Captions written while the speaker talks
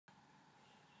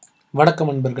வணக்கம்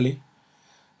நண்பர்களே,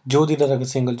 ஜோதிட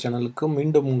ரகசியங்கள் சேனலுக்கு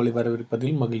மீண்டும் உங்களை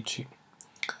வரவேற்பதில் மகிழ்ச்சி.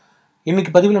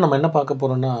 இன்றைக்கி பதிவில் நம்ம என்ன பார்க்க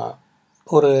போகிறோன்னா,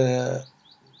 ஒரு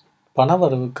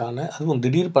பணவரவுக்கான, அதுவும்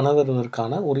திடீர்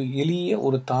பணவரவுக்கான ஒரு எளிய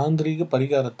ஒரு தாந்திரீக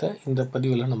பரிகாரத்தை இந்த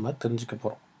பதிவில் நம்ம தெரிஞ்சுக்க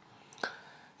போகிறோம்.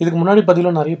 இதுக்கு முன்னாடி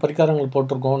பதிவில் நிறைய பரிகாரங்கள்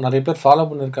போட்டிருக்கோம். நிறைய பேர் ஃபாலோ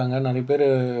பண்ணியிருக்காங்க. நிறைய பேர்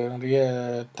நிறைய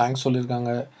தேங்க்ஸ்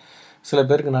சொல்லியிருக்காங்க. சில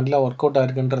பேருக்கு நல்லா ஒர்க் அவுட்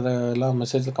ஆகிருக்குன்றதெல்லாம்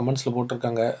மெசேஜில் கமெண்ட்ஸில்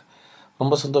போட்டிருக்காங்க.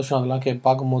 ரொம்ப சந்தோஷம். அதெல்லாம்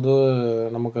பார்க்கும்போது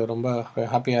நமக்கு ரொம்ப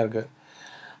ஹாப்பியாக இருக்குது.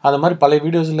 அது மாதிரி பழைய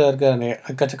வீடியோஸில் இருக்க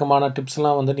எக்கச்சக்கமான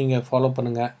டிப்ஸ்லாம் வந்து நீங்கள் ஃபாலோ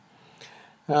பண்ணுங்கள்.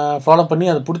 ஃபாலோ பண்ணி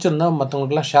அது பிடிச்சிருந்தா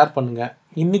மற்றவங்களுக்கெல்லாம் ஷேர் பண்ணுங்கள்.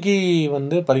 இன்றைக்கி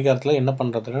வந்து பரிகாரத்தில் என்ன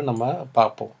பண்ணுறதுன்னு நம்ம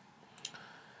பார்ப்போம்.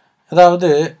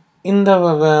 அதாவது இந்த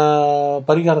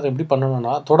பரிகாரத்தை எப்படி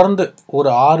பண்ணணும்னா, தொடர்ந்து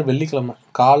ஒரு 6 வெள்ளிக்கிழமை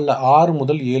காலைல 6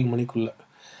 முதல் 7 மணிக்குள்ளே,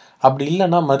 அப்படி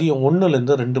இல்லைன்னா மதியம்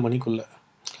 1லேருந்து 2 மணிக்குள்ளே,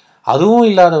 அதுவும்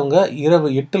இல்லாதவங்க இரவு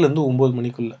 8லேருந்து 9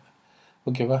 மணிக்குள்ளே,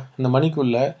 ஓகேவா, இந்த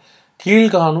மணிக்குள்ளே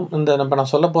கீழ்காணும் இந்த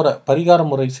நான் சொல்ல போகிற பரிகார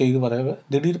முறை செய்து வர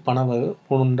திடீர்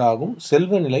பணவரவு உண்டாகும்,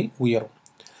 செல்வ நிலை உயரும்.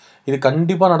 இது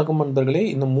கண்டிப்பாக நடக்கும் நண்பர்களே.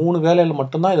 இந்த 3 வேலையில்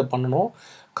மட்டும்தான் இதை பண்ணணும்.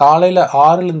 காலையில்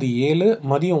 6லேருந்து 7,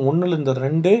 மதியம் 1லேருந்து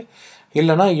 2,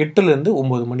 இல்லைனா 8லேருந்து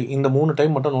 9 மணி. இந்த 3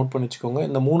 டைம் மட்டும் நோட் பண்ணி வச்சுக்கோங்க.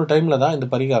 இந்த 3 டைமில் தான் இந்த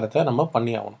பரிகாரத்தை நம்ம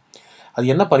பண்ணி ஆகணும். அது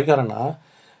என்ன பரிகாரம்னா,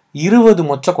 20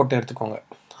 மொச்சக்கொட்டை எடுத்துக்கோங்க.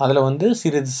 அதில் வந்து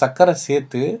சிறிது சர்க்கரை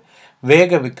சேர்த்து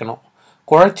வேக வைக்கணும்.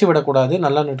 குழச்சி விடக்கூடாது.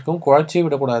 நல்லா நட்டுக்கும், குழச்சி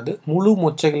விடக்கூடாது. முழு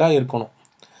மொச்சைகளாக இருக்கணும்.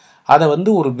 அதை வந்து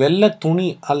ஒரு வெள்ளை துணி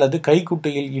அல்லது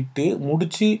கைக்குட்டையில் இட்டு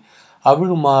முடித்து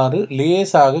அவிழுமாறு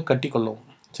லேசாக கட்டிக்கொள்ளவும்.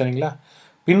 சரிங்களா?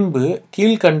 பின்பு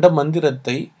கீழ்கண்ட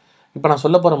மந்திரத்தை, இப்போ நான்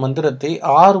சொல்ல போகிற மந்திரத்தை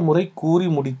 6 முறை கூறி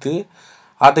முடித்து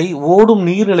அதை ஓடும்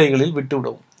நீர்நிலைகளில்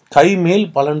விட்டுவிடவும். கைமேல்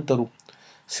பலன் தரும்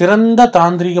சிறந்த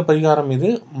தாந்திரிக பரிகாரம் இது.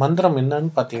 மந்திரம்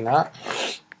என்னன்னு பார்த்தீங்கன்னா,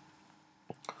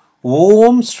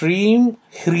 ஓம் ஸ்ரீம்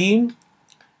ஹ்ரீம்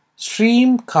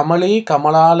ஸ்ரீம் கமலே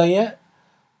கமலாலய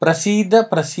பிரசீத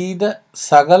பிரசீத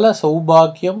சகல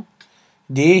சௌபாக்கியம்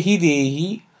தேஹி தேஹி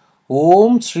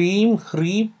ஓம் ஸ்ரீம்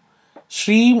ஹ்ரீம்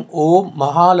ஸ்ரீம் ஓம்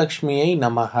மகாலட்சுமியை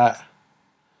நமக.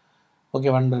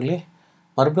 ஓகே நண்பர்களே,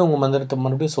 மறுபடியும் உங்கள் மந்திரத்தை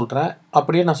மறுபடியும் சொல்கிறேன்.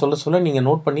 அப்படியே நான் சொல்ல நீங்கள்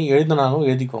நோட் பண்ணி எழுதினாலும்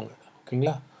எழுதிக்கோங்க.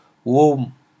 ஓகேங்களா? ஓம்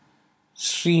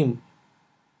ஸ்ரீம்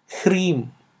ஹ்ரீம்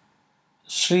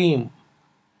ஸ்ரீம்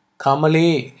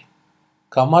கமலே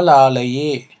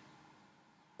கமலாலயே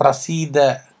பிரசீத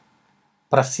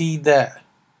பிரசீத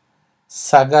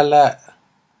சகல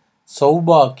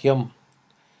சௌபாக்கியம்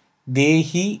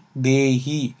தேஹி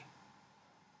தேஹி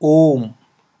ஓம்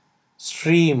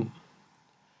ஸ்ரீம்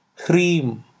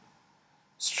ஹ்ரீம்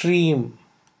ஸ்ரீம்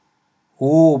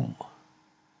ஓம்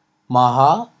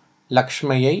மகா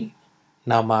லக்ஷ்மியை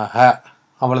நமக.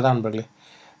 அவ்வளோதான் நண்பர்களே.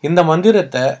 இந்த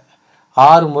மந்திரத்தை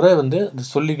 6 முறை வந்து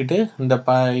சொல்லிக்கிட்டு இந்த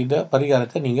இதை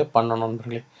பரிகாரத்தை நீங்கள் பண்ணணும்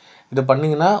நண்பர்களே. இதை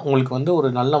பண்ணிங்கன்னா உங்களுக்கு வந்து ஒரு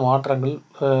நல்ல மாற்றங்கள்,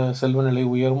 செல்வ நிலை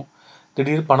உயரும்.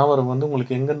 திடீர் பணவரவு வந்து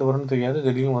உங்களுக்கு எங்கேருந்து வரும்னு தெரியாது,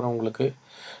 திடீர்னு வரும் உங்களுக்கு.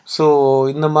 ஸோ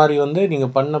இந்த மாதிரி வந்து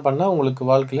நீங்கள் பண்ண உங்களுக்கு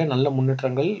வாழ்க்கையில் நல்ல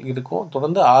முன்னேற்றங்கள் இருக்கும்.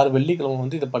 தொடர்ந்து 6 வெள்ளிக்கிழமை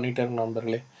வந்து இதை பண்ணிகிட்டே இருக்கணும்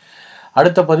நண்பர்களே.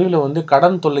 அடுத்த பதிவில் வந்து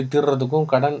கடன் தொல்லை தீர்றதுக்கும்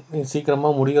கடன்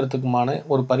சீக்கிரமாக முடிகிறதுக்குமான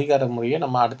ஒரு பரிகார முறையை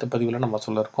நம்ம அடுத்த பதிவில் நம்ம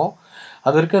சொல்லியிருக்கோம்.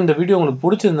 அது வரைக்கும் இந்த வீடியோ உங்களுக்கு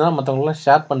பிடிச்சிருந்தா மற்றவங்களாம்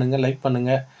ஷேர் பண்ணுங்கள், லைக்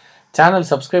பண்ணுங்கள். சேனல்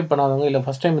சப்ஸ்கிரைப் பண்ணாதவங்க, இல்லை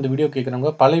ஃபஸ்ட் டைம் இந்த வீடியோ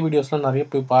கேட்குறவங்க, பழைய வீடியோஸ்லாம் நிறைய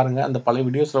போய் பாருங்கள். அந்த பழைய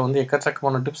வீடியோஸில் வந்து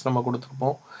எக்கச்சக்கமான டிப்ஸ் நம்ம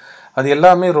கொடுத்துருப்போம். அது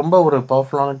எல்லாமே ரொம்ப ஒரு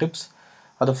பவர்ஃபுல்லான டிப்ஸ்.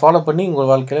 அதை ஃபாலோ பண்ணி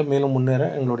உங்கள் வாழ்க்கையில் மேலும் முன்னேற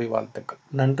எங்களுடைய வாழ்த்துக்கள்.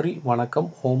 நன்றி, வணக்கம்.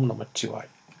 ஓம்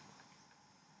நமச்சிவாய்.